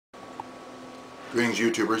Greetings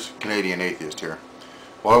YouTubers, Canadian Atheist here.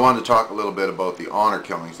 Well, I wanted to talk a little bit about the honor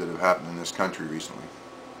killings that have happened in this country recently.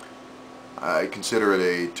 I consider it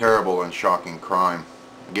a terrible and shocking crime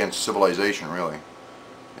against civilization, really.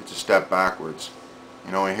 It's a step backwards.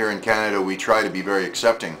 You know, here in Canada we try to be very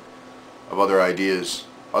accepting of other ideas,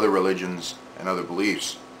 other religions, and other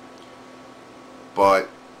beliefs. But,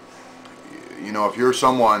 you know, if you're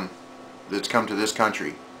someone that's come to this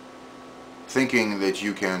country thinking that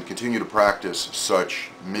you can continue to practice such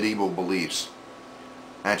medieval beliefs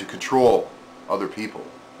and to control other people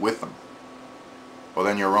with them, well,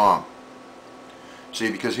 then you're wrong.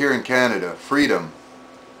 See, because here in Canada, freedom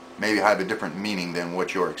may have a different meaning than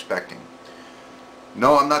what you're expecting.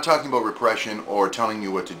 No, I'm not talking about repression or telling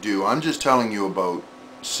you what to do. I'm just telling you about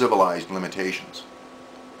civilized limitations.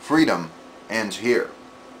 Freedom ends here.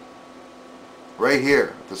 Right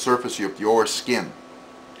here, at the surface of your skin.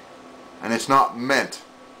 And it's not meant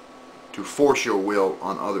to force your will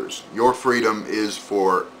on others. Your freedom is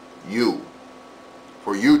for you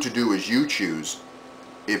to do as you choose,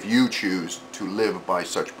 if you choose to live by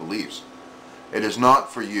such beliefs. It is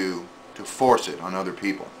not for you to force it on other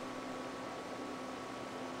people.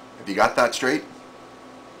 Have you got that straight?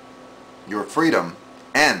 Your freedom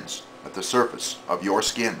ends at the surface of your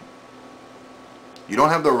skin. You don't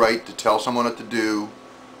have the right to tell someone what to do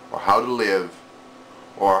or how to live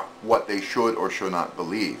or what they should or should not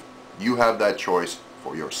believe. You have that choice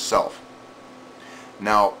for yourself.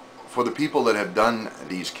 Now, for the people that have done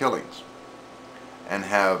these killings and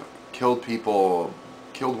have killed people,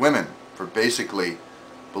 killed women for basically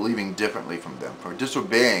believing differently from them, for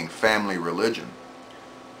disobeying family religion,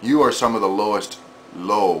 you are some of the lowest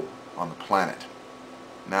low on the planet.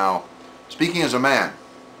 Now, speaking as a man,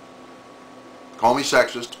 call me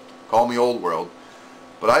sexist, call me old world,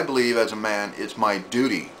 but I believe as a man it's my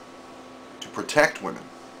duty to protect women,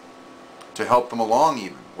 to help them along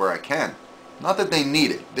even where I can. Not that they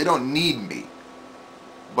need it. They don't need me.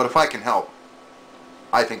 But if I can help,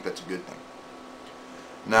 I think that's a good thing.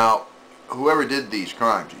 Now, whoever did these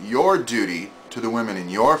crimes, your duty to the women in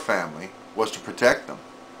your family was to protect them,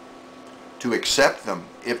 to accept them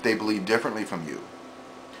if they believe differently from you.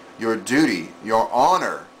 Your duty, your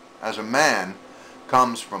honor as a man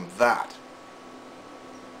comes from that.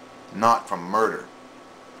 Not from murder,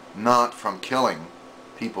 not from killing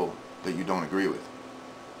people that you don't agree with.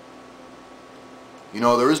 You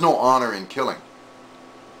know, there is no honor in killing.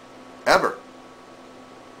 Ever.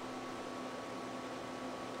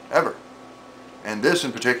 Ever. And this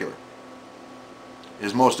in particular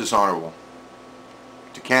is most dishonorable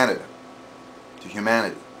to Canada, to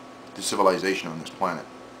humanity, to civilization on this planet.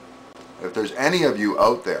 If there's any of you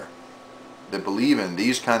out there that believe in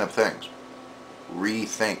these kind of things,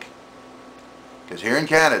 rethink. Because here in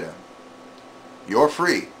Canada, you're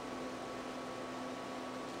free.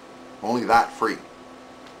 Only that free.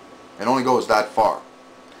 It only goes that far.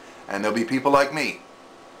 And there'll be people like me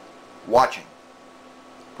watching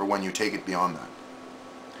for when you take it beyond that.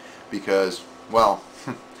 Because, well,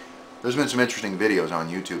 there's been some interesting videos on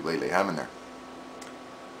YouTube lately, haven't there?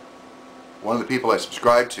 One of the people I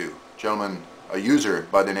subscribe to, a user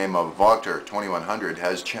by the name of Voctor2100,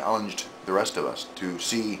 has challenged the rest of us to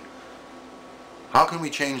see how can we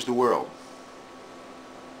change the world.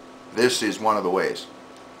 This is one of the ways.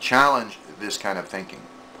 Challenge this kind of thinking.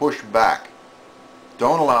 Push back.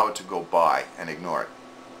 Don't allow it to go by and ignore it.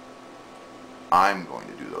 I'm going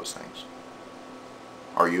to do those things.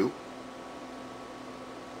 Are you?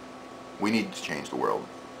 We need to change the world.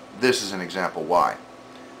 This is an example why.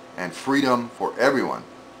 And freedom for everyone,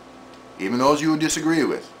 even those you disagree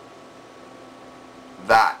with,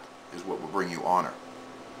 that is what will bring you honor.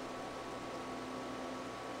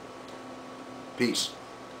 Peace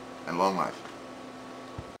and long life.